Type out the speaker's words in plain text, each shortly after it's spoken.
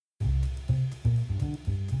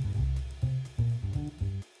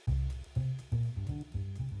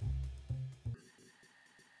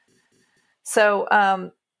So,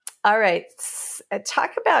 all right,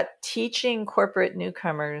 talk about teaching corporate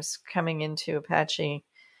newcomers coming into Apache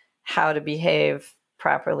how to behave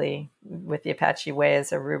properly with the Apache way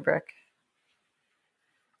as a rubric.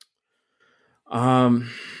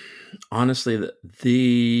 Honestly,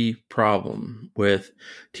 the problem with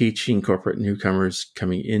teaching corporate newcomers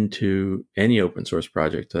coming into any open source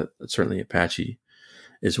project, certainly Apache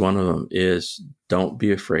is one of them, is don't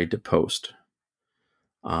be afraid to post.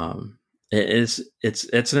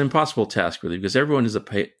 It's an impossible task, really, because everyone is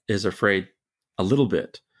afraid a little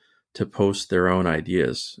bit to post their own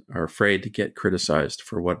ideas, are afraid to get criticized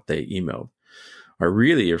for what they emailed, are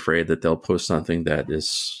really afraid that they'll post something that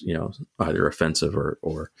is, either offensive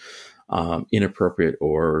or inappropriate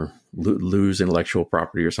or lose intellectual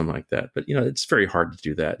property or something like that. But it's very hard to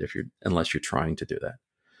do that unless you're trying to do that.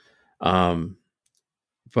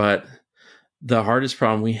 But the hardest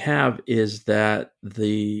problem we have is that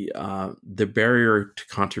the barrier to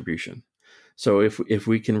contribution. So if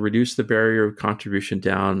we can reduce the barrier of contribution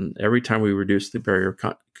down, every time we reduce the barrier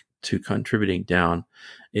to contributing down,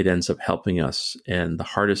 it ends up helping us. And the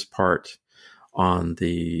hardest part on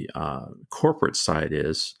the corporate side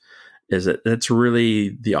is that that's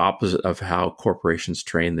really the opposite of how corporations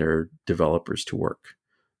train their developers to work.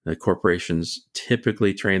 The corporations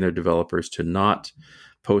typically train their developers to not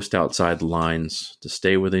post outside the lines, to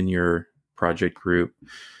stay within your project group,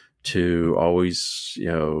 to always,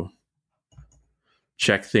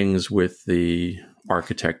 check things with the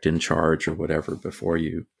architect in charge or whatever before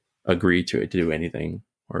you agree to do anything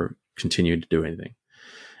or continue to do anything.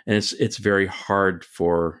 And it's very hard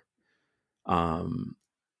for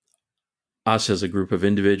us as a group of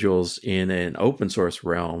individuals in an open source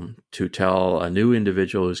realm to tell a new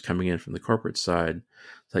individual who's coming in from the corporate side,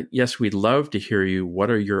 it's like, yes, we'd love to hear you. What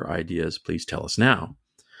are your ideas? Please tell us now.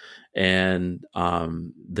 And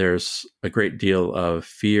there's a great deal of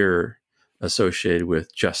fear associated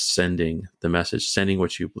with just sending the message, sending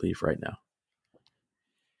what you believe right now.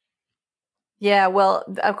 Yeah, well,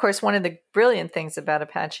 of course, one of the brilliant things about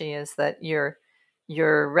Apache is that your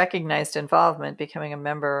recognized involvement, becoming a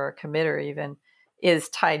member or a committer even, is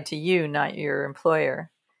tied to you, not your employer.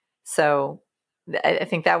 So I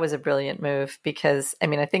think that was a brilliant move because,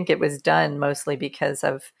 I think it was done mostly because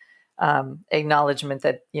of acknowledgement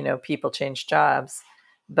that, people change jobs,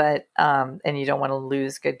 but and you don't want to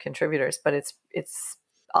lose good contributors, but it's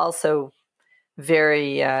also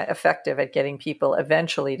very effective at getting people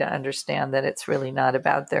eventually to understand that it's really not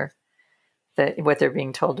about what they're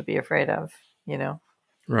being told to be afraid of,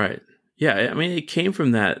 Right. Yeah. It came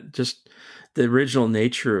from that, just the original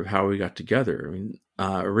nature of how we got together.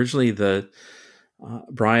 Originally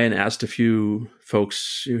Brian asked a few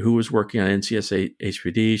folks who was working on NCS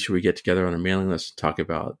HPD, should we get together on a mailing list and talk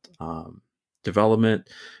about development?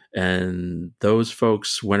 And those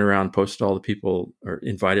folks went around, posted all the people, or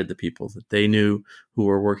invited the people that they knew who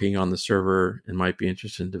were working on the server and might be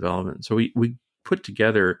interested in development. So we put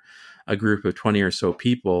together a group of 20 or so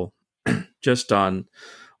people just on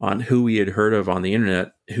who we had heard of on the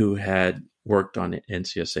internet who had worked on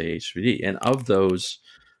NCSA HPD. And of those,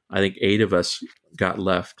 I think 8 of us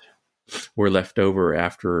were left over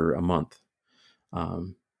after a month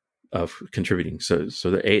of contributing. So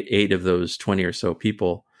the eight of those 20 or so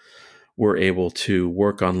people were able to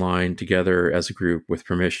work online together as a group with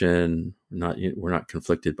permission. We're not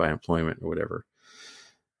conflicted by employment or whatever.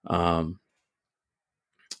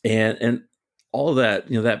 And all of that,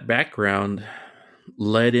 that background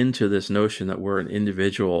led into this notion that we're an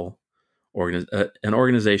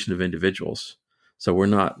organization of individuals. So we're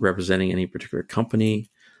not representing any particular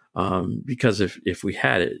company, because if we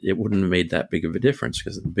had it, it wouldn't have made that big of a difference,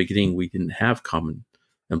 because at the beginning we didn't have common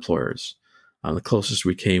employers. The closest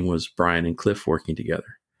we came was Brian and Cliff working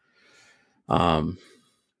together. And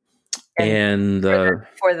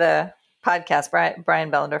for the podcast,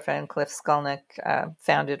 Brian Bellendorf and Cliff Skolnick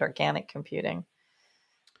founded Organic Computing.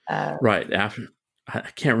 Right. After, I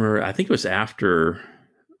can't remember. I think it was after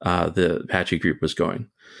the Apache group was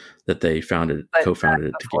going that they co-founded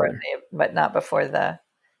it together. But not before the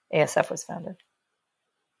ASF was founded.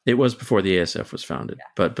 It was before the ASF was founded, yeah.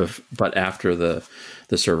 but after the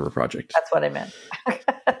server project. That's what I meant.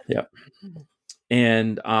 Yeah.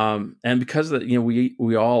 And because of that,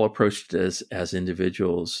 we all approached it as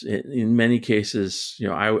individuals. In many cases,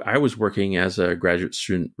 I was working as a graduate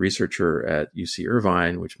student researcher at UC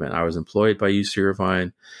Irvine, which meant I was employed by UC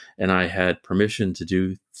Irvine, and I had permission to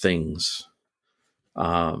do things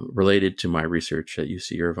related to my research at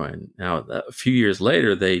UC Irvine. Now, a few years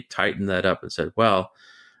later, they tightened that up and said, well,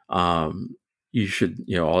 you should,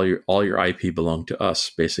 all your IP belong to us,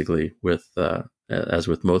 basically, as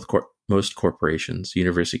with most corporations.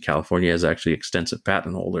 University of California is actually extensive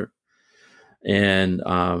patent holder. And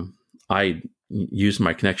I used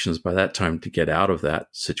my connections by that time to get out of that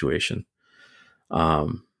situation.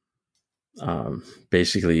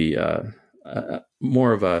 Basically,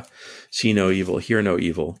 more of a see no evil, hear no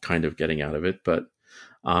evil kind of getting out of it. But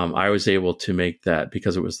I was able to make that,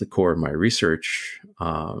 because it was the core of my research,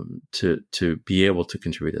 to be able to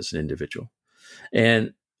contribute as an individual.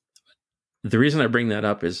 And the reason I bring that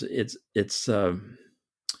up is it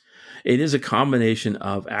is a combination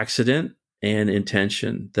of accident and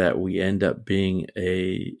intention that we end up being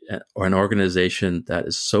an organization that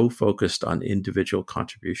is so focused on individual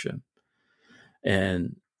contribution.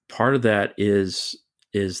 And part of that is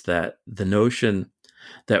that the notion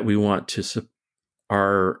that we want to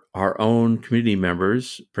our own community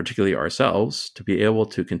members, particularly ourselves, to be able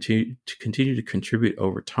to continue to contribute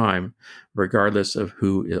over time, regardless of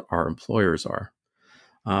who our employers are.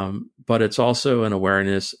 But it's also an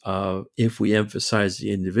awareness of, if we emphasize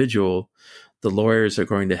the individual, the lawyers are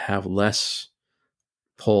going to have less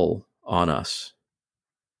pull on us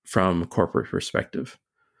from a corporate perspective.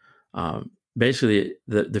 Basically,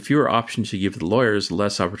 the fewer options you give the lawyers, the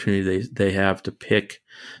less opportunity they have to pick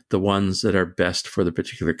the ones that are best for the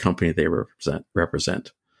particular company they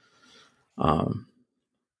represent.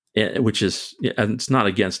 Which is, and it's not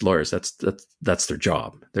against lawyers. That's their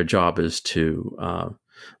job. Their job is to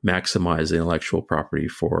maximize the intellectual property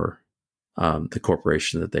for the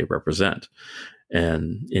corporation that they represent,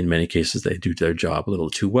 and in many cases, they do their job a little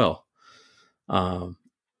too well.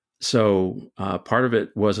 So part of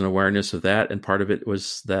it was an awareness of that, and part of it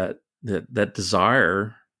was that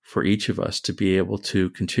desire for each of us to be able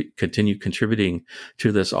to continue contributing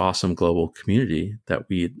to this awesome global community that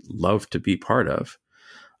we love to be part of,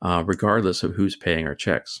 regardless of who's paying our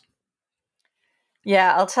checks.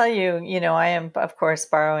 Yeah, I'll tell you, I am, of course,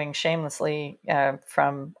 borrowing shamelessly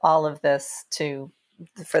from all of this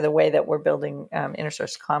for the way that we're building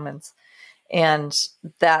InnerSource Commons. And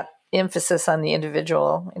that emphasis on the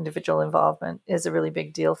individual involvement is a really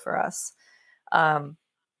big deal for us. And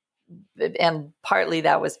partly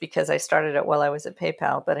that was because I started it while I was at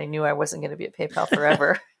PayPal, but I knew I wasn't going to be at PayPal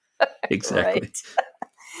forever. Exactly.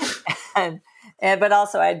 But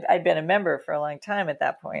also I'd been a member for a long time at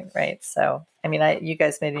that point, right? So, I mean, you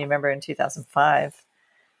guys made me a member in 2005.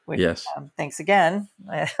 Which, yes. Thanks again.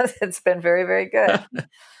 It's been very, very good.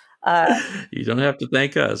 You don't have to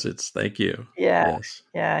thank us. It's thank you. Yeah.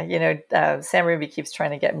 Yes. Yeah. Sam Ruby keeps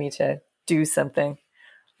trying to get me to do something.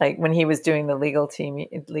 Like when he was doing the legal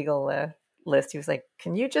list, he was like,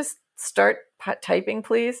 "Can you just start typing,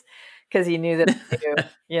 please?" Because he knew that I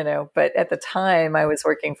knew, but at the time I was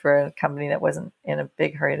working for a company that wasn't in a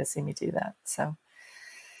big hurry to see me do that. So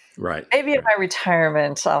right. Maybe in my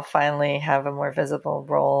retirement, I'll finally have a more visible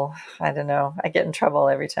role. I don't know. I get in trouble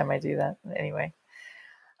every time I do that. Anyway.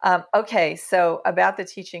 Okay. So about the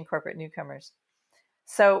teaching corporate newcomers.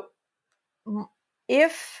 So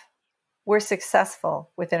if we're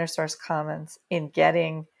successful with InnerSource Commons in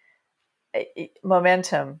getting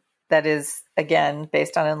momentum that is, again,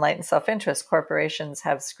 based on enlightened self-interest, corporations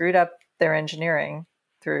have screwed up their engineering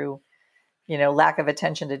through lack of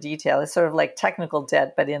attention to detail. It's sort of like technical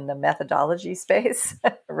debt, but in the methodology space,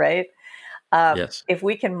 right? Yes. If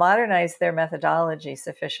we can modernize their methodology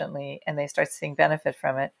sufficiently and they start seeing benefit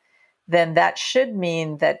from it, then that should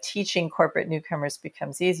mean that teaching corporate newcomers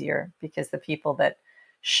becomes easier, because the people that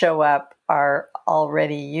show up are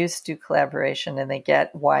already used to collaboration and they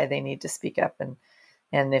get why they need to speak up.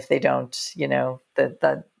 And if they don't,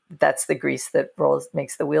 that's the grease that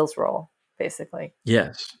makes the wheels roll, basically.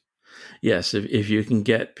 Yes. Yes. If you can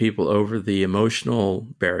get people over the emotional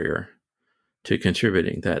barrier to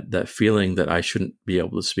contributing, that feeling that I shouldn't be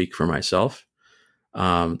able to speak for myself,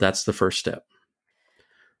 that's the first step.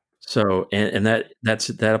 So, and that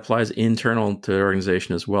applies internal to the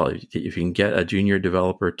organization as well. If you can get a junior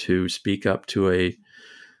developer to speak up to a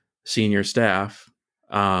senior staff,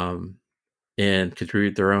 and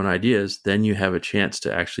contribute their own ideas, then you have a chance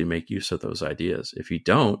to actually make use of those ideas. If you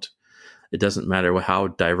don't, it doesn't matter how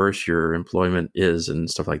diverse your employment is and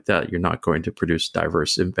stuff like that. You're not going to produce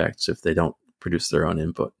diverse impacts if they don't produce their own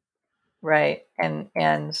input. Right. And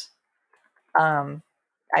I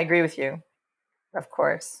agree with you, of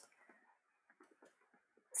course.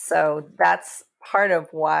 So that's part of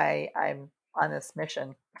why I'm on this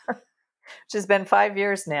mission, which has been 5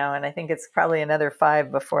 years now. And I think it's probably another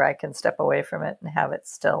 5 before I can step away from it and have it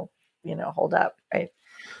still, hold up. Right.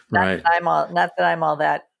 Right. Not that I'm all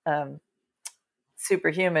that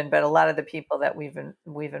superhuman, but a lot of the people that we've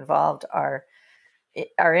involved are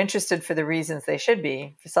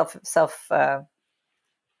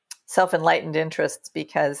self-enlightened interests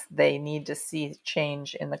because they need to see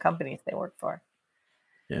change in the companies they work for.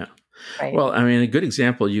 Yeah. Right. Well, I mean, a good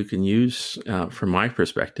example you can use from my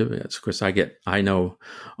perspective is, of course, I know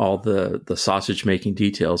all the sausage making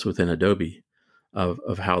details within Adobe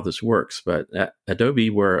of how this works. But at Adobe,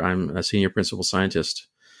 where I'm a senior principal scientist,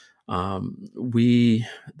 the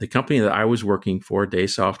company that I was working for,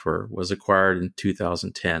 Danese Software, was acquired in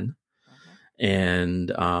 2010.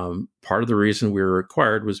 And part of the reason we were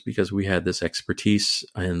acquired was because we had this expertise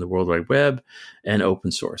in the World Wide Web and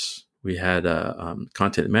open source. We had a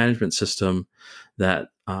content management system that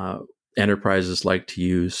enterprises like to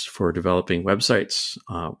use for developing websites.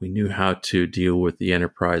 We knew how to deal with the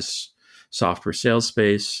enterprise software sales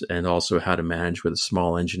space and also how to manage with a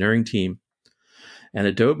small engineering team. And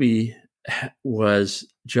Adobe was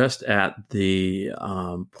just at the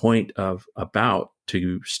point of about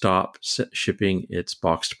to stop shipping its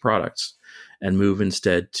boxed products and move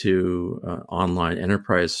instead to online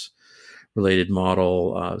enterprise related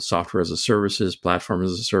model, software as a services, platform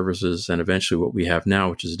as a services, and eventually what we have now,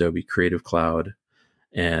 which is Adobe Creative Cloud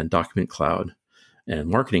and Document Cloud and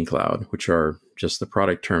Marketing Cloud, which are just the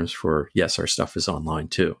product terms for, yes, our stuff is online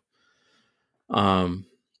too.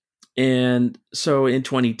 And so in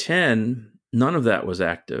 2010, none of that was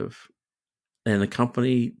active. And the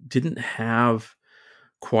company didn't have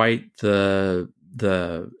quite the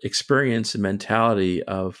experience and mentality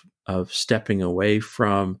of stepping away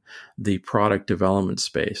from the product development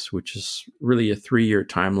space, which is really a 3-year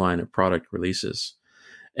timeline of product releases,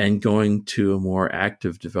 and going to a more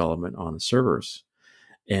active development on the servers.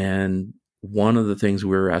 And one of the things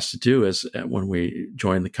we were asked to do is when we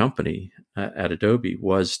joined the company at Adobe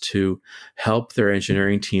was to help their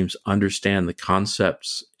engineering teams understand the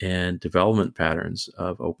concepts and development patterns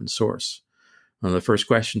of open source. One of the first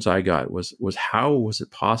questions I got was how was it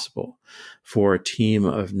possible for a team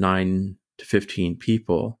of 9 to 15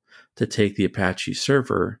 people to take the Apache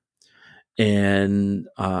server and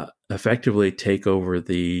effectively take over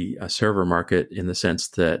the server market in the sense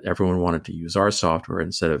that everyone wanted to use our software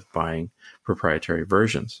instead of buying proprietary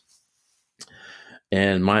versions.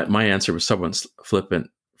 And my answer was somewhat flippant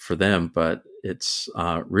for them, but it's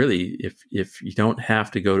really if you don't have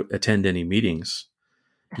to go attend any meetings,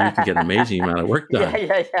 you can get an amazing amount of work done.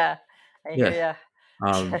 Yeah. I hear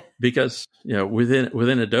you. Because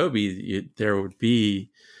within Adobe, there would be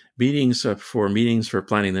meetings for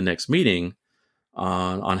planning the next meeting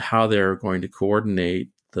on how they're going to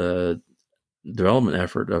coordinate the development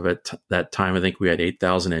effort of it. That time, I think we had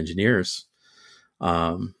 8,000 engineers,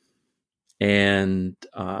 and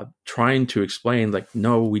trying to explain, like,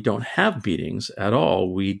 no, we don't have meetings at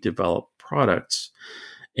all. We develop products,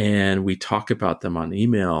 and we talk about them on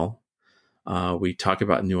email. We talk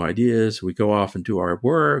about new ideas. We go off and do our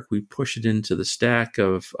work. We push it into the stack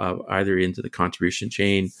of either into the contribution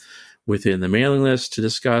chain within the mailing list to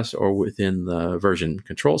discuss, or within the version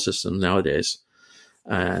control system nowadays.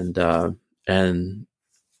 And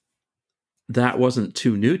that wasn't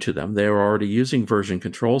too new to them. They were already using version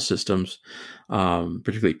control systems,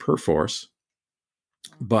 particularly Perforce,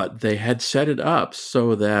 but they had set it up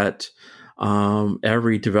so that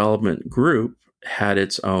every development group had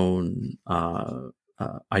its own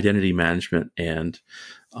identity management and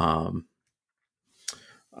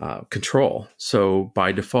control. So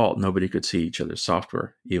by default, nobody could see each other's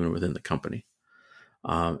software, even within the company.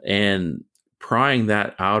 And prying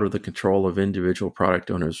that out of the control of individual product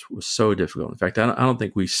owners was so difficult. In fact, I don't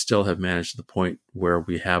think we still have managed to the point where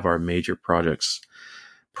we have our major products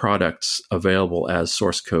available as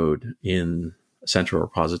source code in central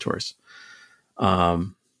repositories. I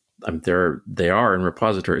mean, they are in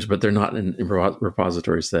repositories, but they're not in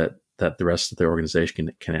repositories that the rest of the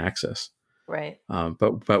organization can access. Right.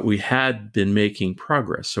 But we had been making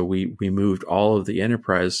progress. So we moved all of the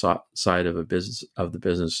enterprise side of the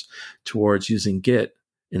business towards using Git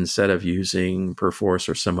instead of using Perforce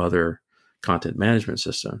or some other content management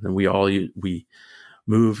system. And we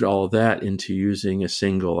moved all of that into using a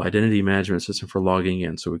single identity management system for logging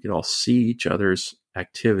in, so we could all see each other's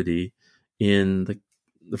activity in the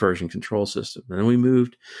version control system. And then we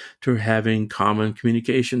moved to having common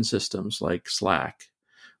communication systems like Slack,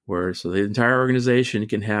 where so the entire organization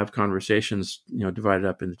can have conversations, divided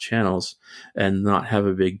up into channels and not have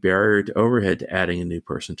a big barrier to overhead to adding a new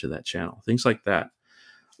person to that channel. Things like that.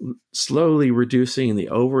 Slowly reducing the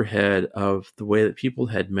overhead of the way that people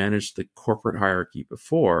had managed the corporate hierarchy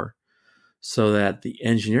before, so that the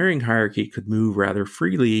engineering hierarchy could move rather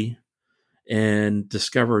freely and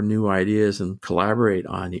discover new ideas and collaborate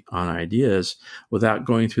on ideas without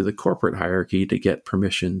going through the corporate hierarchy to get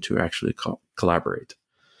permission to actually collaborate.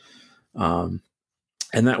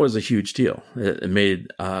 And that was a huge deal. It made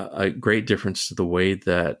a great difference to the way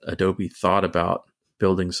that Adobe thought about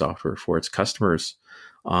building software for its customers,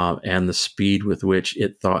 and the speed with which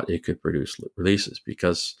it thought it could produce releases.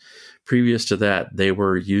 Because previous to that, they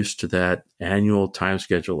were used to that annual time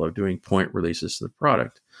schedule of doing point releases to the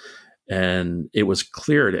product. And it was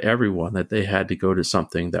clear to everyone that they had to go to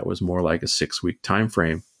something that was more like a 6-week time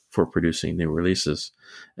frame for producing new releases.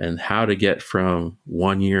 And how to get from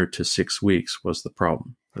 1 year to 6 weeks was the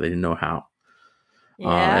problem. They didn't know how.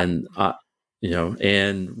 Yeah.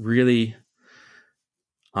 And really,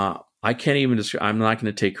 I can't even describe. I'm not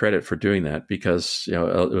going to take credit for doing that, because there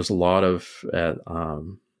was a lot of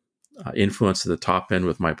influence at the top end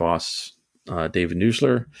with my boss, David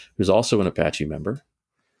Neusler, who's also an Apache member.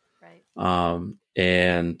 Right.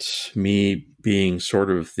 And me being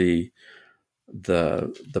sort of the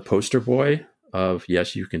poster boy of,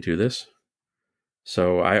 yes, you can do this.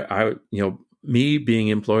 So I me being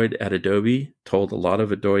employed at Adobe told a lot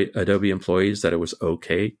of Adobe employees that it was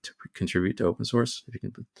okay to contribute to open source. If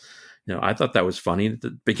you can, I thought that was funny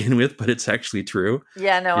to begin with, but it's actually true.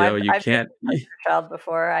 Yeah, no, I've can't. been a child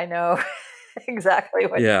before. I know exactly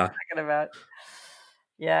what you're talking about.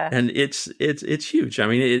 Yeah, and it's huge. I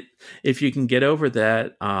mean, if you can get over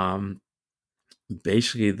that,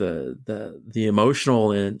 basically the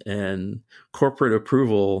emotional and corporate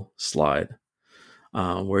approval slide,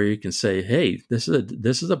 where you can say, "Hey, this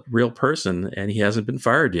is a real person, and he hasn't been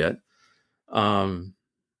fired yet." That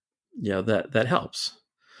helps.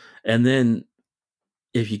 And then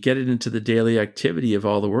if you get it into the daily activity of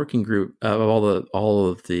all the working group, of all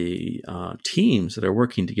of the teams that are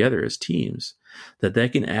working together as teams, that they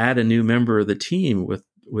can add a new member of the team with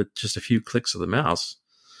just a few clicks of the mouse.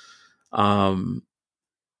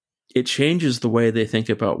 It changes the way they think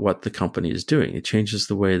about what the company is doing. It changes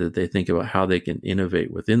the way that they think about how they can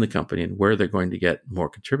innovate within the company and where they're going to get more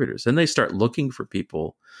contributors. And they start looking for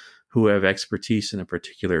people who have expertise in a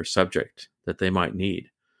particular subject that they might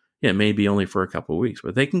need. It may be only for a couple of weeks,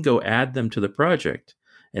 but they can go add them to the project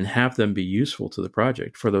and have them be useful to the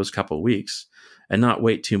project for those couple of weeks, and not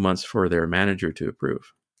wait 2 months for their manager to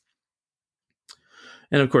approve.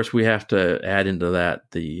 And of course, we have to add into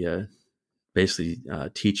that the basically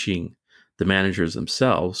teaching the managers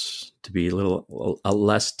themselves to be a little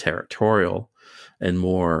less territorial and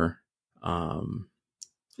more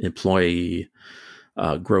employee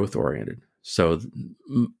growth oriented. So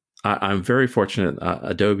I'm very fortunate.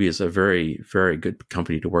 Adobe is a very, very good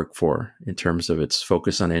company to work for in terms of its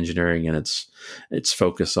focus on engineering and its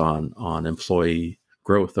focus on employee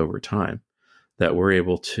growth over time, that we're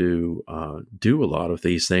able to do a lot of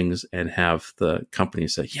these things and have the company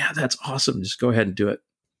say, "Yeah, that's awesome. Just go ahead and do it."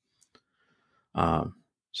 So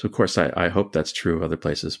of course, I hope that's true of other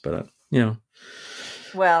places, but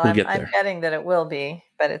well, we'll get there. I'm betting that it will be,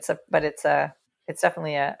 but it's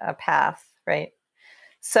definitely a path, right?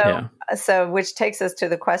 So, which takes us to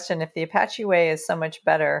the question: if the Apache way is so much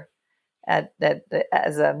better at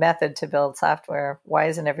as a method to build software, why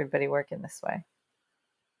isn't everybody working this way?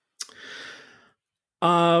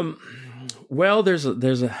 Well, there's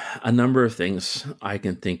a number of things I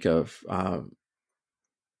can think of. One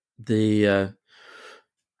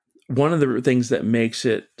of the things that makes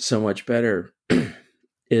it so much better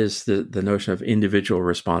is the notion of individual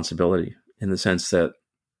responsibility, in the sense that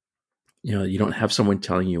you don't have someone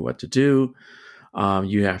telling you what to do.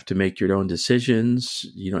 You have to make your own decisions.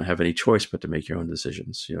 You don't have any choice but to make your own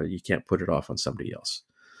decisions. You can't put it off on somebody else.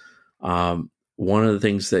 One of the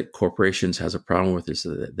things that corporations has a problem with is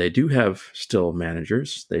that they do have still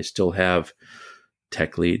managers. They still have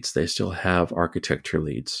tech leads. They still have architecture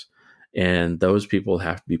leads. And those people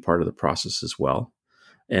have to be part of the process as well.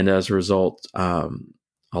 And as a result, a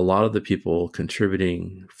lot of the people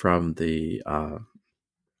contributing from the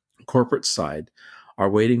corporate side are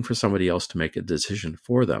waiting for somebody else to make a decision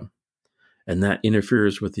for them. And that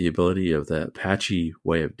interferes with the ability of the Apache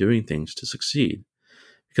way of doing things to succeed.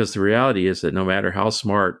 Because the reality is that no matter how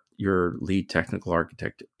smart your lead technical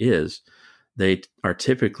architect is, they are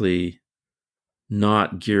typically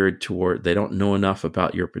not geared toward, they don't know enough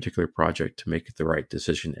about your particular project to make the right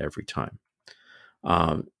decision every time.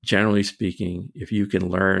 Generally speaking, if you can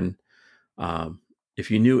learn, if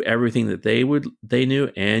you knew everything that they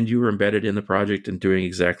knew, and you were embedded in the project and doing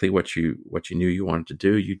exactly what you knew you wanted to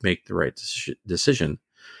do, you'd make the right decision.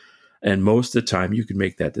 And most of the time, you can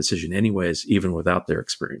make that decision anyways, even without their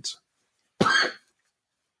experience.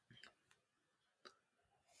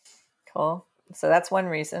 Cool. So that's one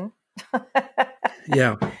reason.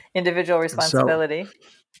 Yeah. Individual responsibility. So,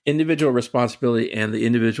 individual responsibility and the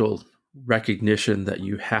individual recognition that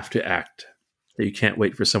you have to act, that you can't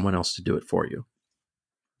wait for someone else to do it for you.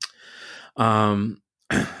 Um,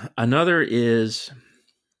 another is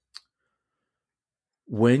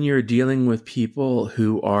when you're dealing with people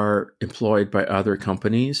who are employed by other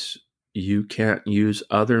companies, you can't use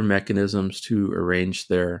other mechanisms to arrange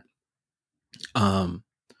their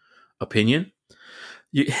opinion.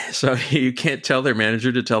 So you can't tell their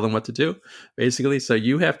manager to tell them what to do, basically. So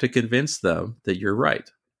you have to convince them that you're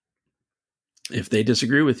right. If they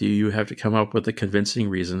disagree with you, you have to come up with a convincing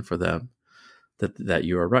reason for them that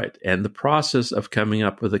you are right. And the process of coming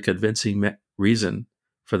up with a convincing reason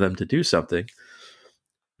for them to do something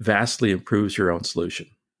vastly improves your own solution.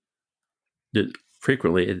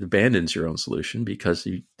 Frequently, it abandons your own solution because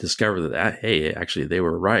you discover that, hey, actually, they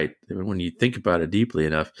were right. When you think about it deeply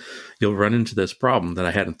enough, you'll run into this problem that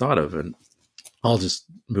I hadn't thought of, and I'll just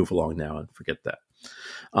move along now and forget that.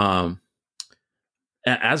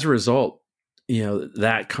 As a result,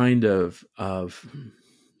 that kind of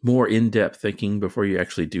more in-depth thinking before you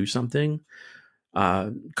actually do something,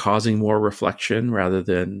 causing more reflection rather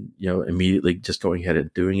than immediately just going ahead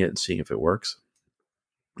and doing it and seeing if it works.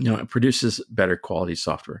 It produces better quality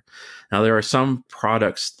software. Now, there are some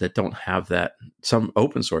products that don't have that, some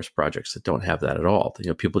open source projects that don't have that at all.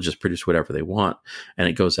 People just produce whatever they want and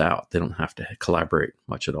it goes out. They don't have to collaborate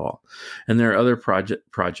much at all. And there are other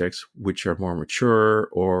projects which are more mature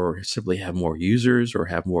or simply have more users or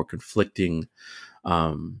have more conflicting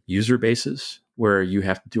user bases where you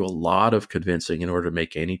have to do a lot of convincing in order to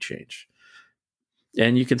make any change.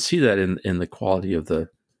 And you can see that in the quality of the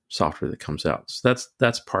software that comes out. So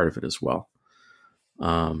that's part of it as well.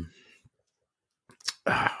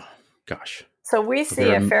 Gosh. So we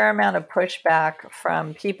see a fair amount of pushback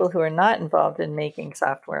from people who are not involved in making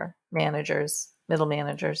software, managers, middle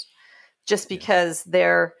managers, just because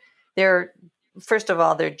they're first of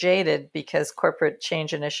all, they're jaded because corporate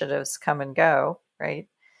change initiatives come and go, right?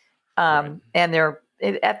 Right. And they're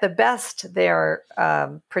at the best, they're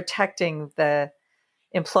protecting the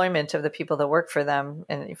employment of the people that work for them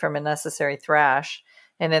and from unnecessary thrash.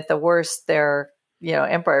 And at the worst, they're,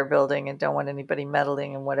 empire building and don't want anybody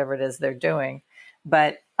meddling in whatever it is they're doing.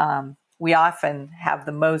 But we often have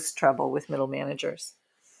the most trouble with middle managers.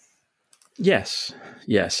 Yes.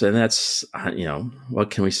 And that's, what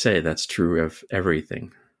can we say? That's true of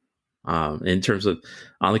everything. In terms of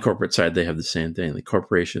on the corporate side, they have the same thing. The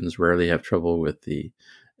corporations rarely have trouble with the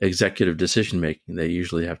executive decision making. They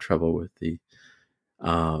usually have trouble with the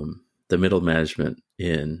middle management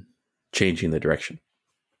in changing the direction.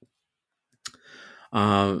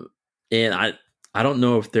 And I don't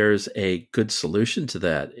know if there's a good solution to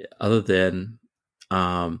that other than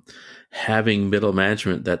having middle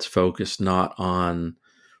management that's focused not on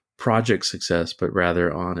project success, but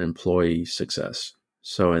rather on employee success.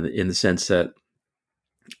 So in the sense that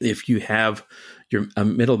if you have a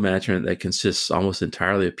middle management that consists almost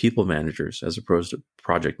entirely of people managers as opposed to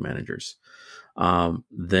project managers,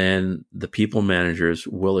 then the people managers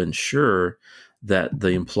will ensure that the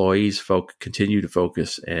employees continue to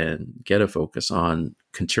focus and get a focus on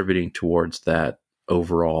contributing towards that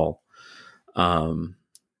overall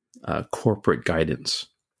corporate guidance.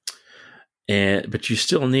 But you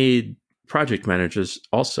still need project managers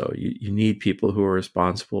also. You need people who are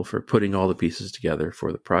responsible for putting all the pieces together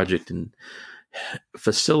for the project and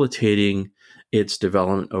facilitating its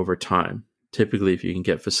development over time. Typically, if you can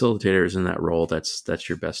get facilitators in that role, that's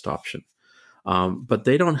your best option. But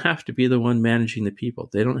they don't have to be the one managing the people.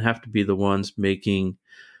 They don't have to be the ones making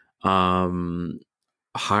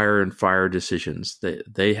hire and fire decisions.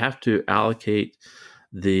 They have to allocate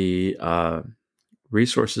the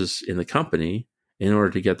resources in the company in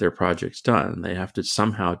order to get their projects done. They have to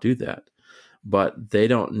somehow do that. But they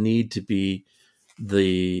don't need to be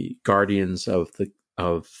the guardians of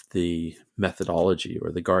the methodology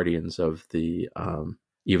or the guardians of the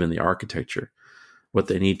even the architecture. What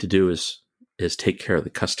they need to do is take care of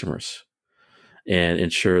the customers and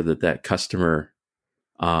ensure that customer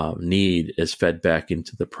need is fed back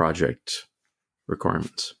into the project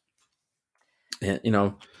requirements. And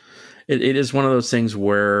it is one of those things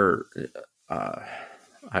where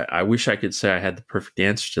I wish I could say I had the perfect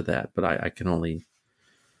answer to that, but I can only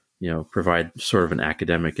provide sort of an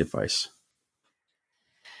academic advice.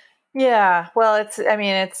 Yeah, well,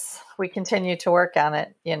 we continue to work on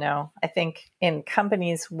it. I think in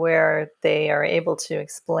companies where they are able to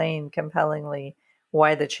explain compellingly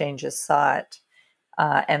why the change is sought,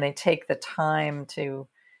 and they take the time to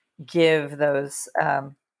give those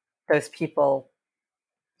people,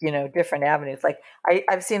 different avenues. Like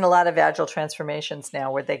I've seen a lot of agile transformations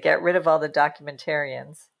now where they get rid of all the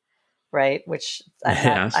documentarians, right? Which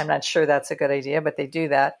I'm not sure that's a good idea, but they do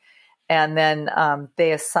that. And then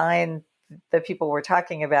they assign the people we're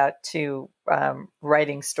talking about to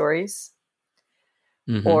writing stories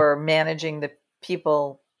Mm-hmm. or managing the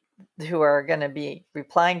people who are going to be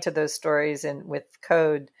replying to those stories and with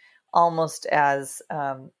code almost as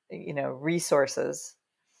resources,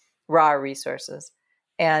 raw resources.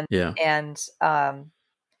 and Yeah. and I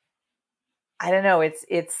don't know,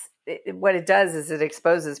 what it does is it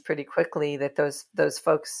exposes pretty quickly that those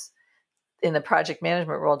folks in the project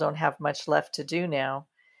management role don't have much left to do now,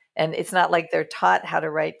 and it's not like they're taught how to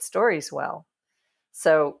write stories well.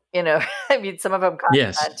 So, I mean, some of them cotton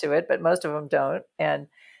Yes. on to it, but most of them don't. And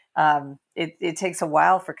it takes a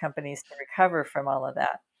while for companies to recover from all of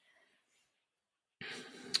that.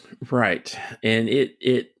 Right. And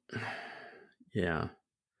yeah,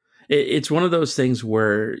 it's one of those things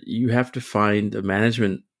where you have to find the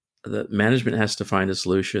management has to find a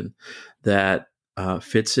solution that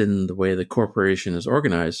fits in the way the corporation is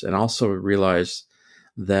organized, and also realize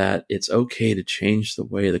that it's okay to change the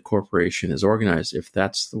way the corporation is organized if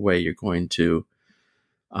that's the way you're going to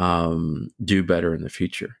do better in the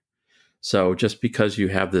future. So just because you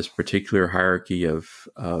have this particular hierarchy of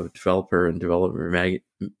developer and developer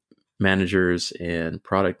managers and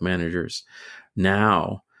product managers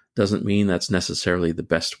now doesn't mean that's necessarily the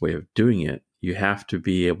best way of doing it. You have to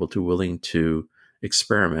be able to willing to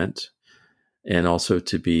experiment and also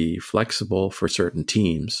to be flexible for certain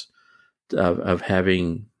teams of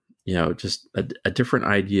having just a different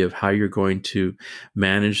idea of how you're going to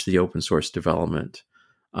manage the open source development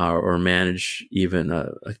or manage even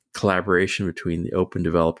a collaboration between the open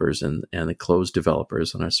developers and the closed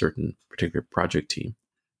developers on a certain particular project team.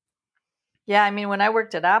 Yeah, I mean, when I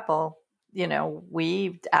worked at Apple,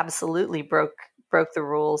 we absolutely broke the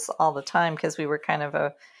rules all the time because we were kind of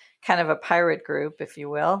a pirate group, if you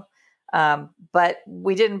will. But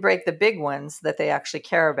we didn't break the big ones that they actually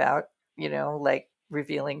care about, like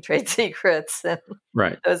revealing trade secrets and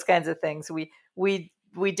Right. those kinds of things. We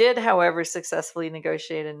did, however, successfully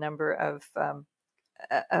negotiate a number of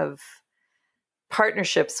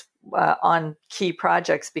partnerships on key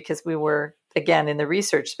projects because we were, again, in the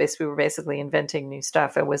research space. We were basically inventing new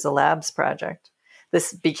stuff. It was a labs project.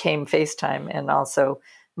 This became FaceTime, and also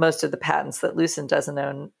most of the patents that Lucent doesn't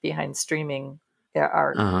own behind streaming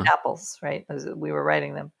are Apple's, right? We were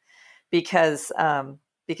writing them because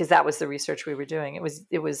that was the research we were doing. It was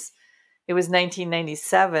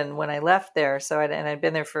 1997 when I left there, and I'd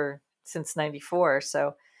been there since '94.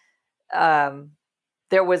 So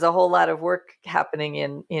there was a whole lot of work happening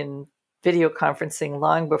in video conferencing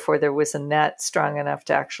long before there was a net strong enough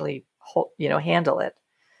to actually handle it,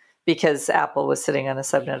 because Apple was sitting on a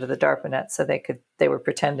subnet of the DARPA net, so they were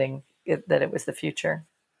pretending that it was the future.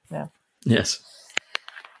 Yeah. Yes.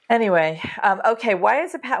 Anyway, okay. Why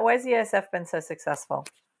has the ASF been so successful?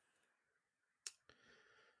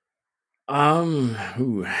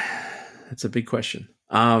 That's a big question.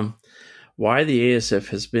 Why the ASF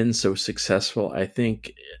has been so successful, I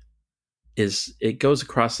think, is it goes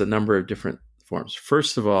across a number of different forms.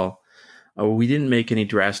 First of all, we didn't make any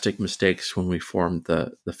drastic mistakes when we formed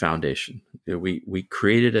the foundation. We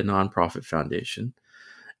created a nonprofit foundation.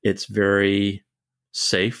 It's very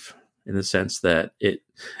safe in the sense that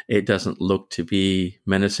it doesn't look to be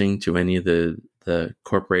menacing to any of the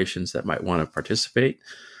corporations that might want to participate.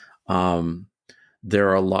 There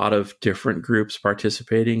are a lot of different groups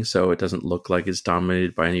participating, so it doesn't look like it's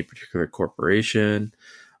dominated by any particular corporation,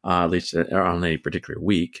 at least on any particular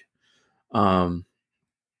week. And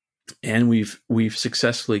we've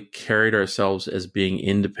successfully carried ourselves as being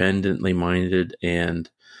independently minded and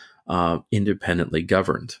independently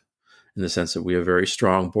governed, in the sense that we have a very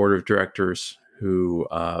strong board of directors who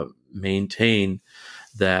maintain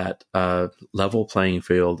that level playing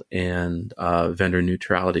field and vendor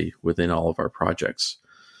neutrality within all of our projects,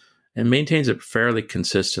 and maintains it fairly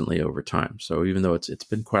consistently over time. So even though it's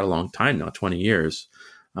been quite a long time now, 20 years,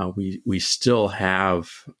 we still have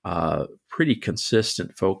pretty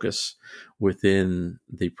consistent focus within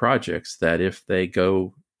the projects that if they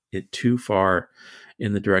go too far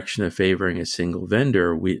in the direction of favoring a single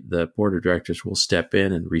vendor, the board of directors will step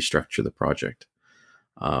in and restructure the project.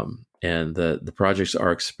 And the projects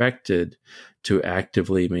are expected to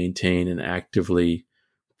actively maintain and actively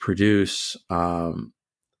produce a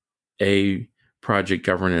project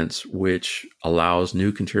governance which allows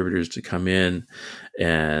new contributors to come in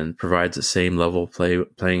and provides the same level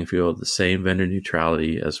playing field, the same vendor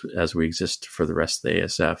neutrality as we exist for the rest of the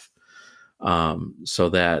ASF, so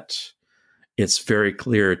that it's very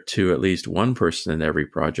clear to at least one person in every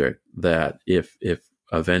project that if a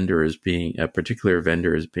particular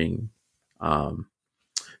vendor is being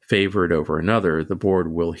favored over another, the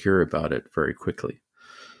board will hear about it very quickly.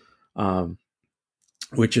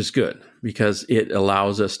 which is good because it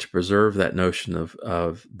allows us to preserve that notion of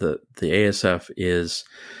the ASF is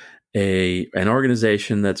an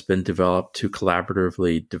organization that's been developed to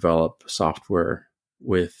collaboratively develop software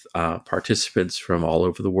with participants from all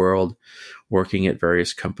over the world working at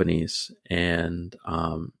various companies. And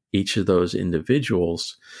each of those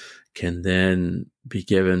individuals can then be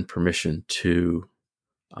given permission to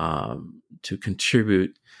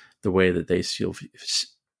contribute the way that they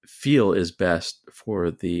feel is best for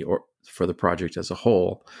the project as a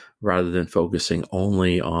whole, rather than focusing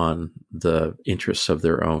only on the interests of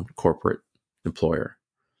their own corporate employer.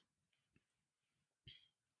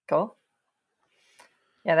 Cool.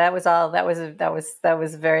 Yeah, that was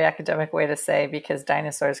a very academic way to say, because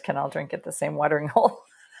dinosaurs can all drink at the same watering hole.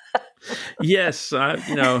 Yes,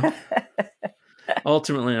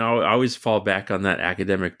 ultimately, I always fall back on that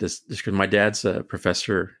academic description. My dad's a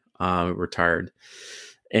professor, retired,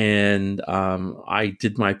 and I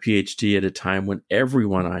did my PhD at a time when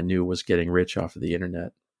everyone I knew was getting rich off of the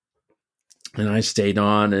internet. And I stayed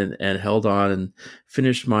on and held on and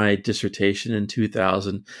finished my dissertation in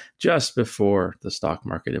 2000, just before the stock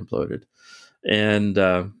market imploded. And,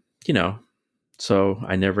 so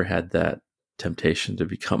I never had that temptation to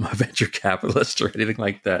become a venture capitalist or anything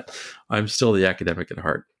like that. I'm still the academic at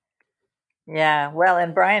heart. Yeah. Well,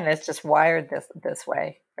 and Brian is just wired this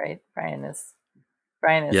way, right? Brian is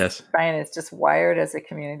just wired as a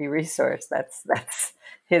community resource. That's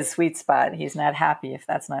his sweet spot. He's not happy if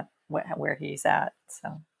that's not where he's at.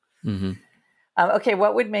 So, okay,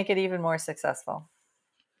 what would make it even more successful?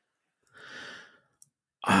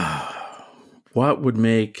 What would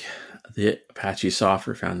make the Apache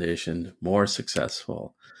Software Foundation more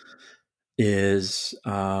successful is,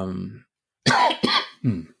 let's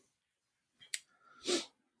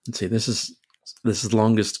see, this is the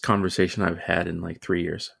longest conversation I've had in like 3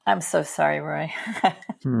 years. I'm so sorry, Roy.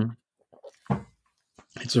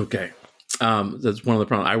 It's okay. That's one of the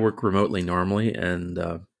problems. I work remotely normally,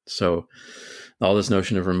 and so all this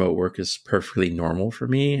notion of remote work is perfectly normal for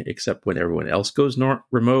me, except when everyone else goes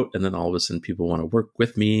remote, and then all of a sudden people want to work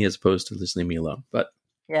with me as opposed to just leave me alone. But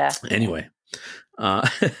yeah. Anyway,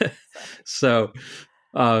 so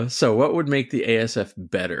what would make the ASF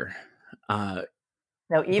better? By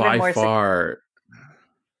far,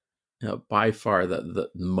 the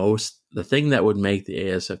thing that would make the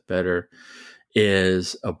ASF better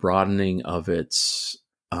is a broadening of its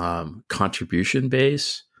contribution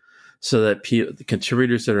base, so that the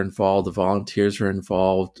contributors that are involved, the volunteers who are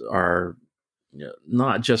involved, are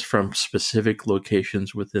not just from specific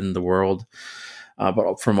locations within the world,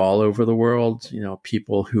 but from all over the world.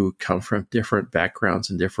 People who come from different backgrounds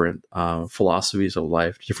and different philosophies of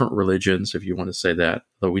life, different religions, if you want to say that,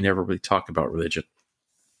 though we never really talk about religion.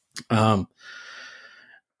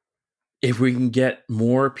 If we can get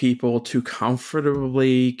more people to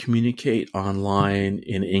comfortably communicate online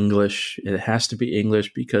in English, it has to be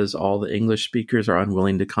English because all the English speakers are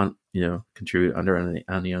unwilling to contribute under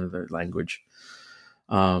any other language.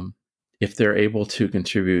 If they're able to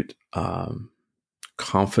contribute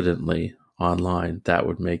confidently online, that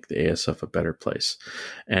would make the ASF a better place.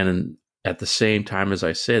 And at the same time as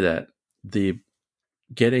I say that,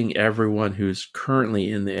 getting everyone who's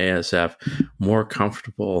currently in the ASF more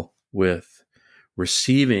comfortable with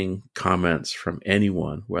receiving comments from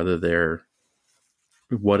anyone, whether they're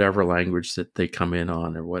whatever language that they come in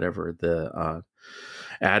on or whatever the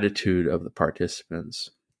attitude of the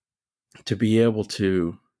participants, to be able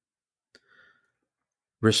to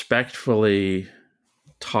respectfully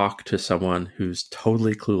talk to someone who's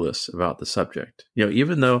totally clueless about the subject.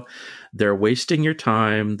 Even though they're wasting your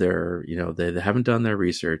time, they haven't done their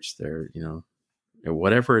research, they're,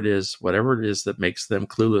 whatever it is that makes them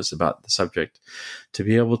clueless about the subject, to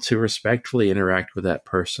be able to respectfully interact with that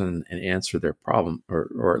person and answer their problem,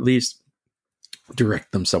 or at least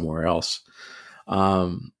direct them somewhere else,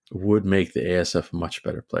 would make the ASF a much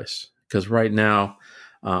better place. Because right now,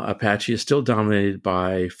 Apache is still dominated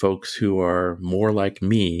by folks who are more like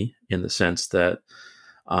me, in the sense that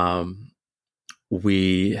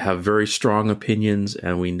we have very strong opinions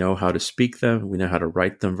and we know how to speak them. We know how to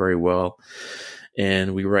write them very well.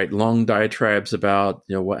 And we write long diatribes about,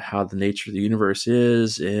 how the nature of the universe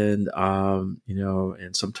is. And,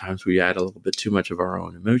 and sometimes we add a little bit too much of our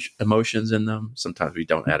own emotions in them. Sometimes we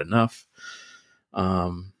don't add enough.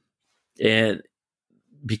 And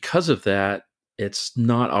because of that, it's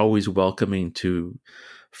not always welcoming to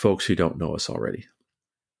folks who don't know us already.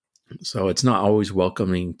 So it's not always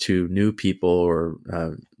welcoming to new people, or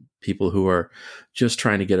people who are just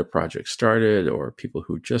trying to get a project started, or people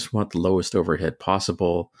who just want the lowest overhead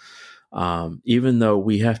possible. even though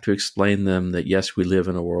we have to explain them that, yes, we live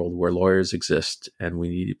in a world where lawyers exist and we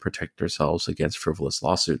need to protect ourselves against frivolous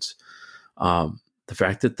lawsuits. The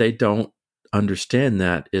fact that they don't understand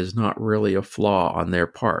that is not really a flaw on their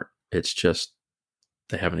part. It's just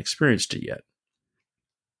they haven't experienced it yet.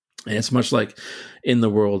 And it's much like in the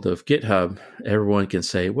world of GitHub, everyone can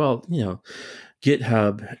say, well,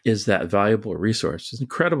 GitHub is that valuable resource. It's an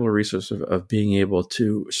incredible resource of being able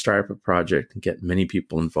to start up a project and get many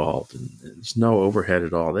people involved. And there's no overhead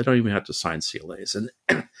at all. They don't even have to sign CLAs. And,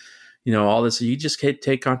 all this, you just can't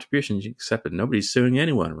take contributions. You accept it. Nobody's suing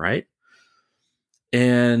anyone, right?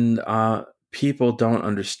 And people don't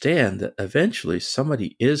understand that eventually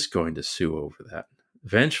somebody is going to sue over that.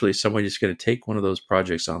 Eventually, somebody's going to take one of those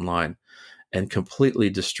projects online and completely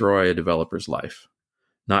destroy a developer's life.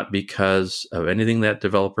 Not because of anything that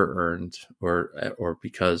developer earned or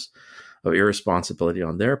because of irresponsibility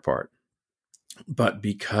on their part, but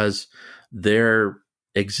because there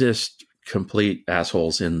exist complete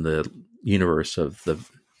assholes in the universe of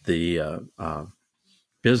the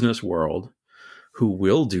business world who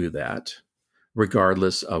will do that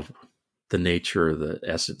regardless of the nature, the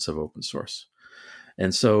essence of open source.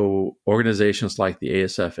 And so organizations like the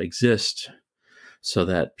ASF exist so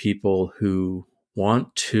that people who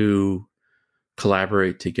want to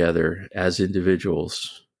collaborate together as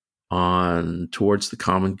individuals towards the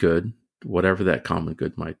common good, whatever that common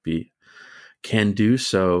good might be, can do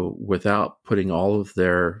so without putting all of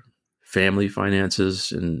their family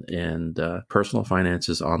finances and personal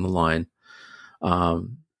finances on the line,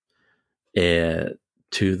 and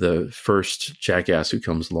to the first jackass who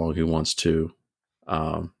comes along who wants to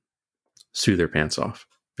sue their pants off,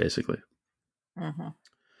 basically. Mm-hmm.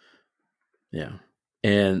 Yeah.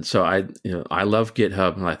 And so I love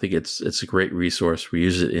GitHub, and I think it's a great resource. We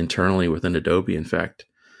use it internally within Adobe, in fact,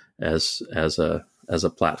 as a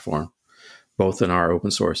platform, both in our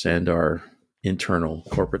open source and our internal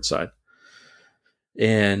corporate side.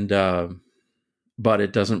 And but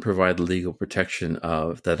it doesn't provide the legal protection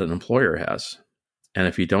that an employer has. And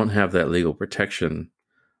if you don't have that legal protection,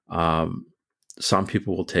 some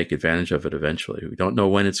people will take advantage of it eventually. We don't know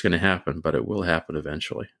when it's going to happen, but it will happen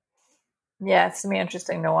eventually. Yeah, it's going to be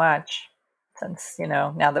interesting to watch since,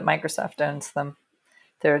 now that Microsoft owns them,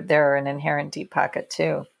 they're an inherent deep pocket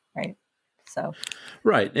too, right? So,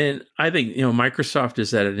 right. And I think, Microsoft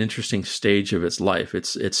is at an interesting stage of its life.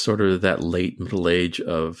 It's sort of that late middle age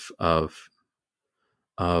of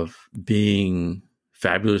being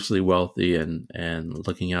fabulously wealthy and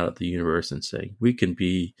looking out at the universe and saying, we can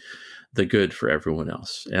be the good for everyone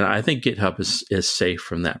else. And I think GitHub is safe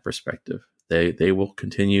from that perspective. They will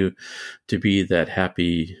continue to be that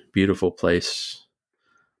happy, beautiful place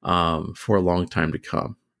for a long time to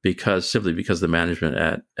come, simply because the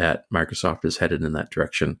management at Microsoft is headed in that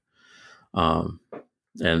direction,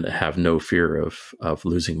 and have no fear of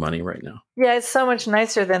losing money right now. Yeah, it's so much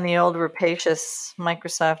nicer than the old rapacious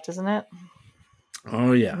Microsoft, isn't it?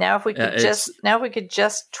 Oh yeah. Now if we could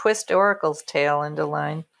just twist Oracle's tail into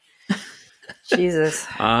line. Jesus.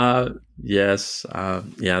 Yes.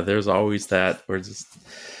 Yeah, there's always that where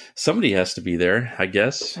somebody has to be there, I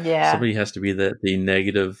guess. Yeah. Somebody has to be the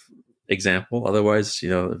negative example. Otherwise,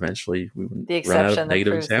 eventually we wouldn't run out of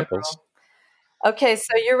negative examples. Okay,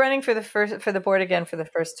 so you're running for the board again for the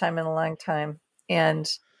first time in a long time. And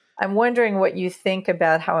I'm wondering what you think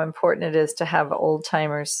about how important it is to have old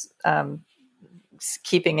timers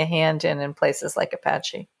keeping a hand in places like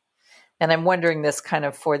Apache. And I'm wondering this kind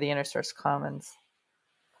of for the InnerSource Commons.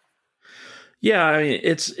 Yeah, I mean,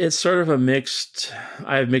 it's sort of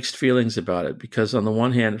I have mixed feelings about it, because on the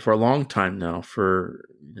one hand, for a long time now,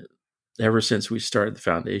 ever since we started the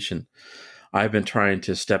foundation, I've been trying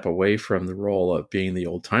to step away from the role of being the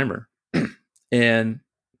old timer. And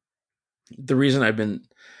the reason I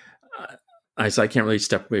can't really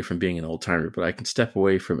step away from being an old timer, but I can step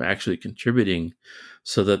away from actually contributing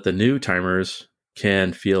so that the new timers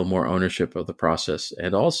can feel more ownership of the process,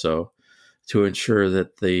 and also to ensure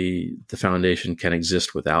that the foundation can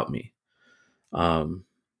exist without me.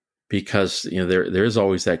 Because there is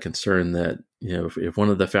always that concern that if one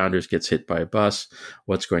of the founders gets hit by a bus,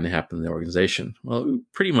 what's going to happen in the organization? Well, we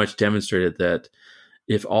pretty much demonstrated that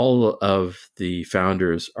if all of the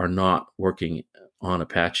founders are not working on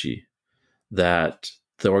Apache, that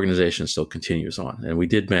the organization still continues on. And we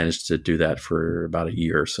did manage to do that for about a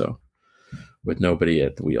year or so with nobody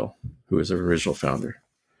at the wheel who was the original founder.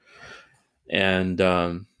 And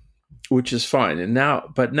which is fine. And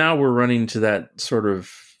now we're running to that sort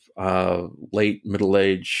of late middle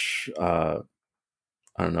age, I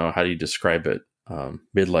don't know, how do you describe it?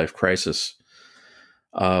 Midlife crisis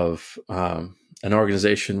of an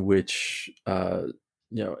organization which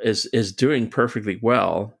is doing perfectly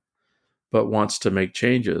well, but wants to make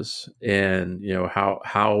changes, and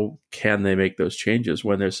how can they make those changes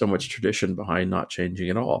when there's so much tradition behind not changing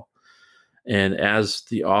at all? And as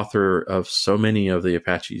the author of so many of the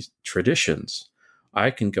Apache traditions, I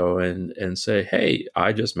can go in and say, hey,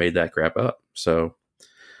 I just made that crap up. So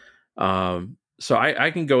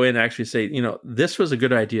I can go in and actually say, this was a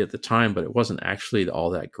good idea at the time, but it wasn't actually all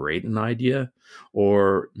that great an idea.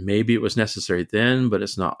 Or maybe it was necessary then, but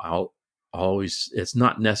it's not it's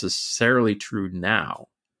not necessarily true now.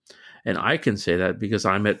 And I can say that because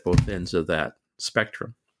I'm at both ends of that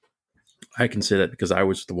spectrum. I can say that because I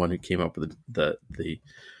was the one who came up with the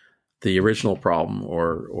original problem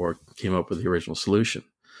or came up with the original solution.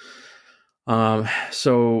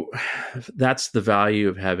 So that's the value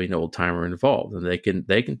of having an old timer involved, and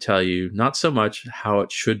they can tell you not so much how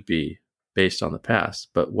it should be based on the past,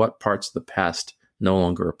 but what parts of the past no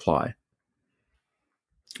longer apply,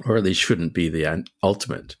 or at least shouldn't be the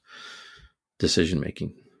ultimate decision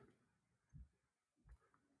making.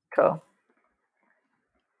 Cool.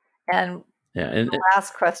 And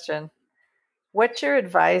last question. What's your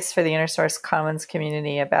advice for the InnerSource Commons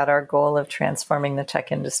community about our goal of transforming the tech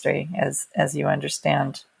industry as you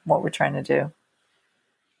understand what we're trying to do?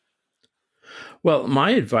 Well,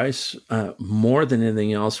 my advice, more than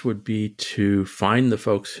anything else, would be to find the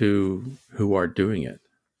folks who are doing it,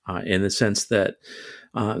 in the sense that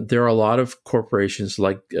there are a lot of corporations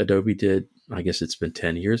like Adobe did. I guess it's been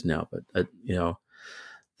 10 years now, but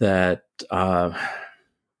that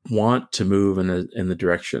want to move in the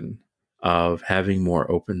direction of having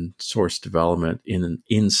more open source development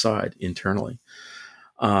internally.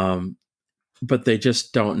 But they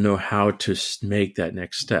just don't know how to make that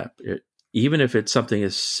next step. Even if it's something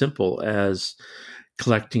as simple as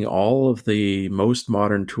collecting all of the most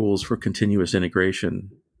modern tools for continuous integration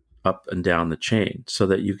up and down the chain, so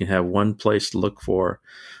that you can have one place to look for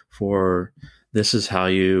this is how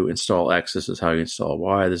you install X, this is how you install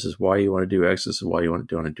Y, this is why you want to do X, this is why you want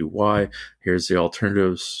to do Y, here's the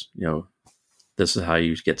alternatives, this is how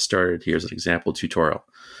you get started, here's an example tutorial.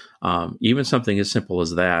 Even something as simple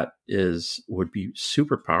as that would be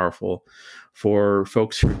super powerful for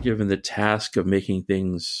folks who are given the task of making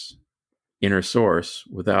things inner source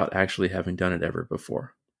without actually having done it ever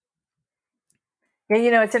before.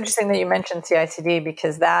 Yeah, it's interesting that you mentioned CI/CD,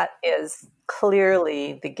 because that is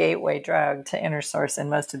clearly the gateway drug to inner source in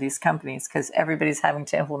most of these companies, because everybody's having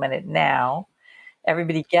to implement it now.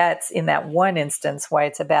 Everybody gets in that one instance why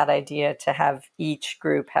it's a bad idea to have each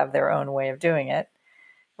group have their own way of doing it,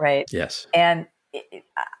 right? Yes. And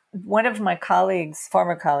one of my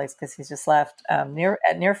former colleagues, because he's just left, at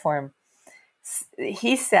Nearform,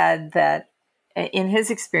 he said that in his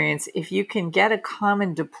experience, if you can get a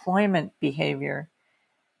common deployment behavior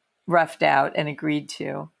roughed out and agreed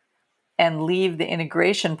to, and leave the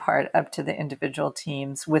integration part up to the individual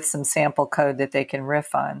teams with some sample code that they can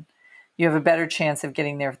riff on, you have a better chance of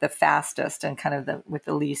getting there the fastest and kind of with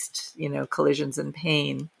the least, collisions and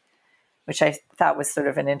pain, which I thought was sort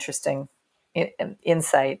of an interesting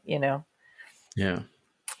insight, Yeah.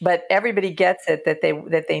 But everybody gets it that there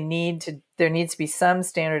needs to be some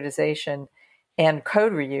standardization and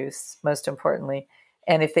code reuse, most importantly.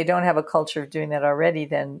 And if they don't have a culture of doing that already,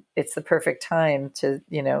 then it's the perfect time to,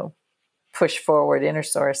 push forward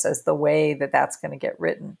InnerSource as the way that's going to get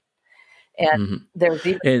written. And there's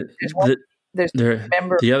the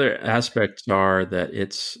other aspects are that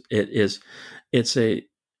it's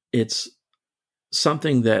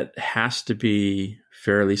something that has to be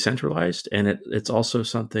fairly centralized, and it's also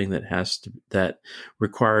something that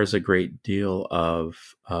requires a great deal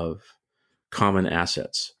of common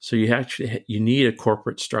assets. So you need a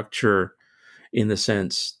corporate structure in the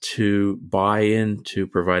sense to buy into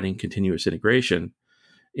providing continuous integration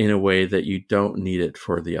in a way that you don't need it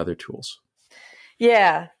for the other tools.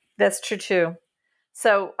 Yeah, that's true too.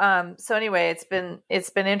 So anyway,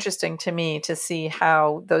 it's been interesting to me to see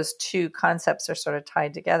how those two concepts are sort of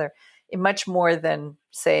tied together, much more than,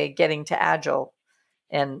 say, getting to Agile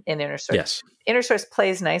and InnerSource. Yes. InnerSource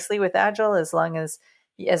plays nicely with Agile as long as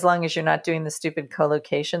you're not doing the stupid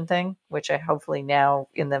co-location thing, which I hopefully now,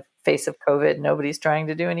 in the face of COVID, nobody's trying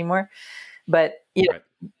to do anymore. But Right.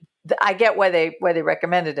 I get why they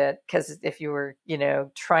recommended it, because if you were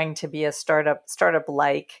trying to be a startup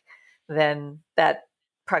like, then that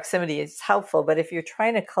proximity is helpful. But if you're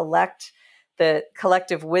trying to collect the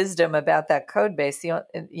collective wisdom about that code base,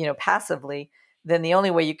 passively, then the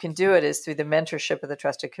only way you can do it is through the mentorship of the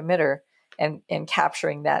trusted committer and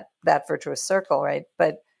capturing that virtuous circle, right?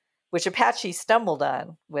 But which Apache stumbled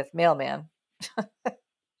on with Mailman.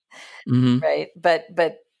 Mm-hmm. right? But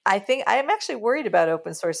I think I'm actually worried about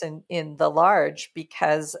open source in the large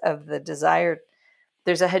because of the desire.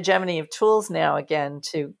 There's a hegemony of tools now again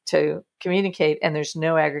to communicate, and there's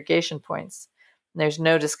no aggregation points. There's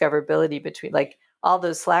no discoverability between like all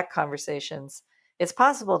those Slack conversations. It's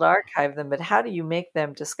possible to archive them, but how do you make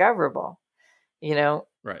them discoverable? You know,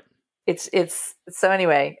 Right. it's so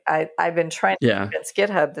anyway, I've been trying to Yeah. convince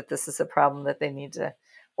GitHub that this is a problem that they need to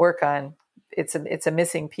work on. It's a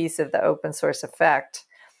missing piece of the open source effect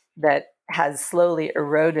that has slowly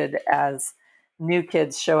eroded as new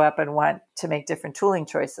kids show up and want to make different tooling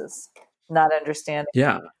choices, not understanding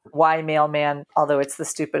Yeah. why Mailman, although it's the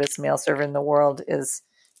stupidest mail server in the world, is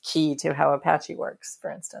key to how Apache works,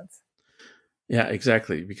 for instance. Yeah,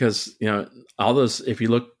 exactly. Because, all those, if you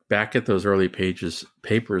look back at those early papers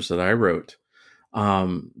that I wrote,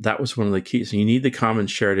 that was one of the keys. You need the common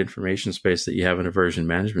shared information space that you have in a version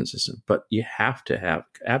management system, but you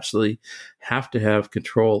absolutely have to have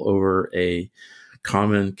control over a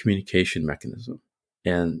common communication mechanism.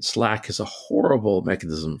 And Slack is a horrible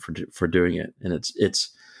mechanism for doing it. And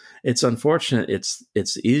it's unfortunate.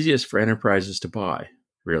 It's easiest for enterprises to buy,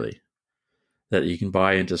 really, that you can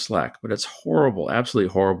buy into Slack, but it's horrible,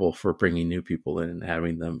 absolutely horrible for bringing new people in and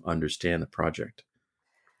having them understand the project.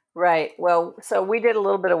 Right. Well, so we did a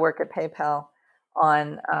little bit of work at PayPal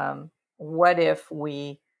on what if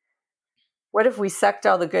we sucked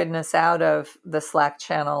all the goodness out of the Slack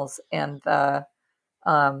channels and the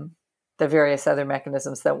various other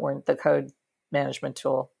mechanisms that weren't the code management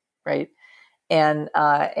tool, right?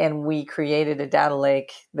 And we created a data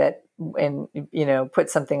lake that, and put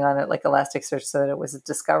something on it like Elasticsearch so that it was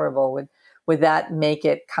discoverable. Would that make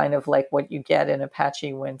it kind of like what you get in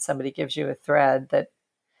Apache when somebody gives you a thread that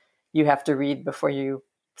you have to read before you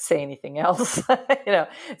say anything else?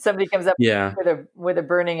 Somebody comes up Yeah. with a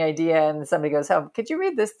burning idea, and somebody goes, "Oh, could you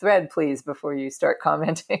read this thread, please, before you start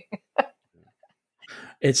commenting?"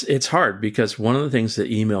 It's hard because one of the things that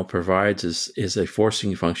email provides is a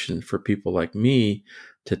forcing function for people like me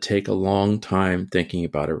to take a long time thinking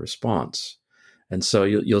about a response. And so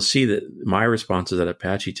you'll see that my responses at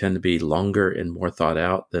Apache tend to be longer and more thought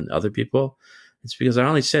out than other people. It's because I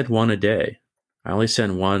only send one a day. I only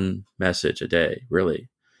send one message a day, really.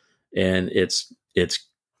 And it's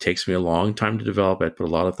takes me a long time to develop. I put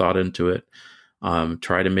a lot of thought into it.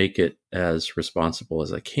 Try to make it as responsible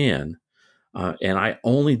as I can. And I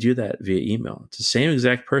only do that via email. It's the same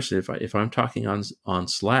exact person. If I'm talking on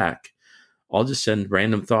Slack, I'll just send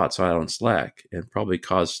random thoughts out on Slack and probably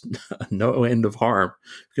cause no end of harm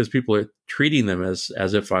because people are treating them as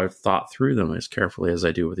if I've thought through them as carefully as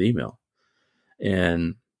I do with email.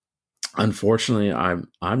 And unfortunately,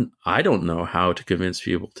 I don't know how to convince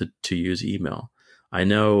people to use email. I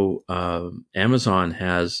know Amazon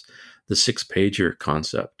has the 6-pager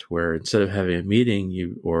concept, where instead of having a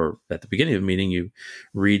meeting, or at the beginning of the meeting, you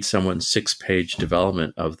read someone's 6-page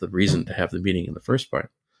development of the reason to have the meeting in the first place.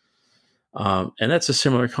 And that's a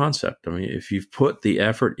similar concept. I mean, if you've put the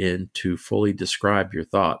effort in to fully describe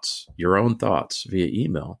your own thoughts via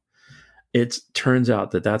email, it turns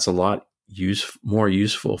out that that's a lot more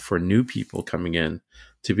useful for new people coming in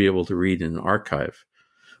to be able to read in an archive.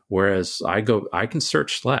 Whereas I can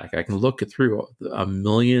search Slack. I can look through a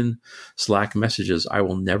million Slack messages. I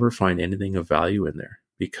will never find anything of value in there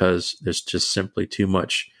because there's just simply too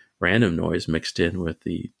much random noise mixed in with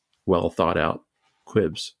the well thought out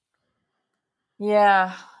quibs.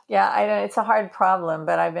 Yeah, it's a hard problem,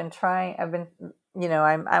 but I've been trying. I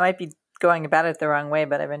might be going about it the wrong way,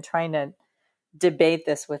 but I've been trying to debate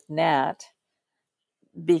this with Nat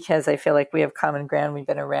because I feel like we have common ground. We've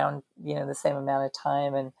been around, the same amount of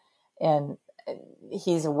time, and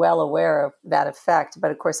he's well aware of that effect. But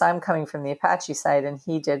of course, I'm coming from the Apache side, and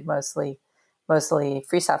he did mostly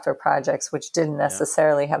free software projects, which didn't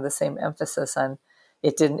necessarily have the same emphasis on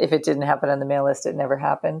it. If it didn't happen on the mail list, it never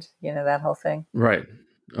happened. That whole thing. Right.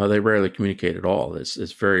 They rarely communicate at all.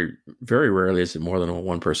 It's very, very rarely is it more than a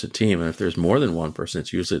one-person team. And if there's more than one person,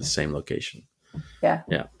 it's usually the same location. Yeah.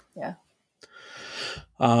 Yeah.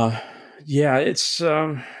 Yeah. It's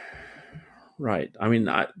right. I mean,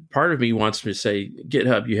 part of me wants me to say,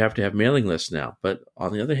 GitHub, you have to have mailing lists now. But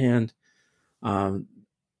on the other hand, our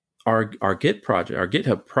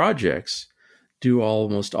GitHub projects do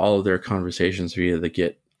almost all of their conversations via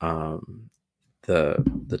the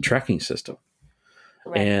the tracking system.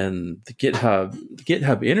 Right. And the GitHub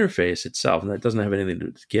interface itself, and that doesn't have anything to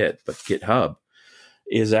do with Git, but GitHub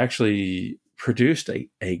is actually produced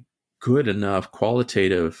a good enough,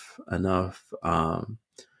 qualitative enough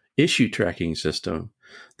issue tracking system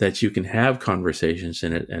that you can have conversations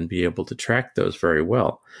in it and be able to track those very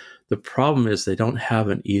well. The problem is they don't have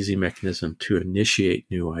an easy mechanism to initiate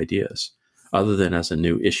new ideas other than as a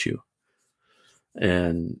new issue.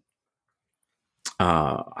 And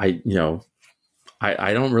I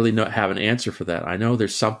don't really have an answer for that. I know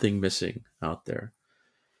there's something missing out there.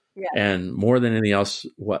 Yeah. And more than anything else,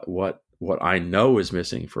 what I know is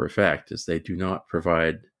missing for a fact is they do not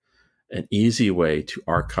provide an easy way to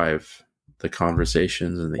archive the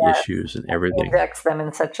conversations and the issues and everything. Index them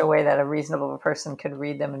in such a way that a reasonable person could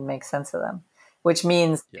read them and make sense of them. Which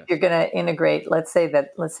means if you're going to integrate, let's say for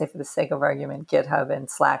the sake of argument, GitHub and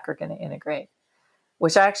Slack are going to integrate,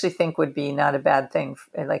 which I actually think would be not a bad thing.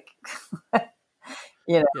 Like,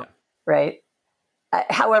 right?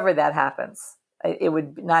 However that happens, it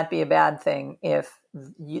would not be a bad thing if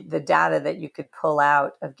the data that you could pull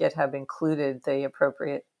out of GitHub included the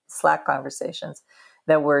appropriate Slack conversations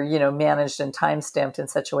that were, managed and time-stamped in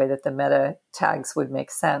such a way that the meta tags would make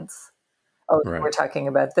sense. Oh, right. We're talking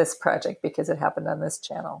about this project because it happened on this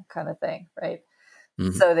channel kind of thing, right?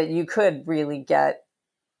 Mm-hmm. So that you could really get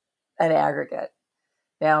an aggregate.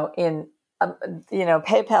 Now, in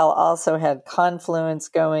PayPal also had Confluence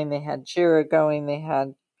going, they had Jira going, they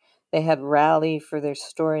had Rally for their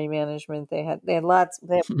story management. They had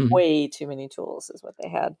way too many tools is what they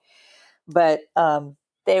had. But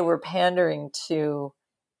they were pandering to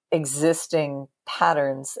existing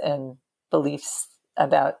patterns and beliefs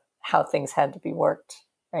about how things had to be worked,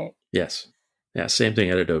 right? Yes. Yeah, same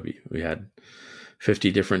thing at Adobe. We had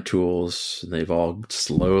 50 different tools, and they've all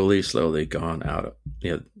slowly gone out.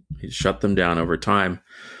 You shut them down over time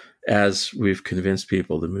as we've convinced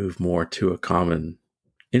people to move more to a common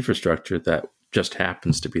infrastructure that just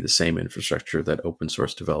happens to be the same infrastructure that open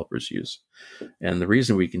source developers use. And the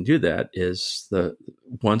reason we can do that is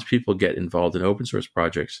once people get involved in open source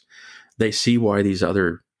projects, they see why these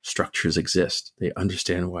other structures exist. They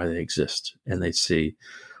understand why they exist. And they see,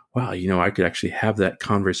 wow, I could actually have that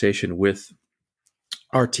conversation with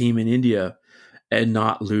our team in India and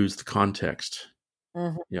not lose the context.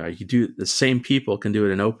 Mm-hmm. You do the same people can do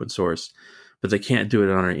it in open source, but they can't do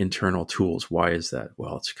it on our internal tools. Why is that?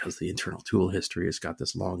 Well, it's because the internal tool history has got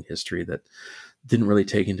this long history that didn't really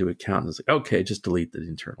take into account. It's like, okay, just delete the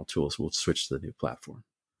internal tools. We'll switch to the new platform.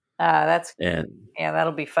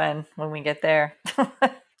 That'll be fun when we get there.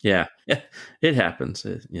 Yeah, it happens.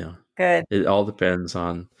 Good. It all depends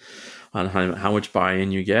on how much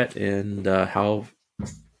buy-in you get and how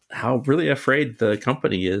really afraid the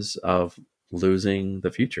company is of losing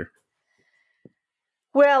the future.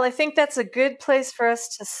 Well, I think that's a good place for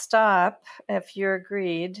us to stop, if you're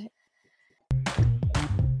agreed.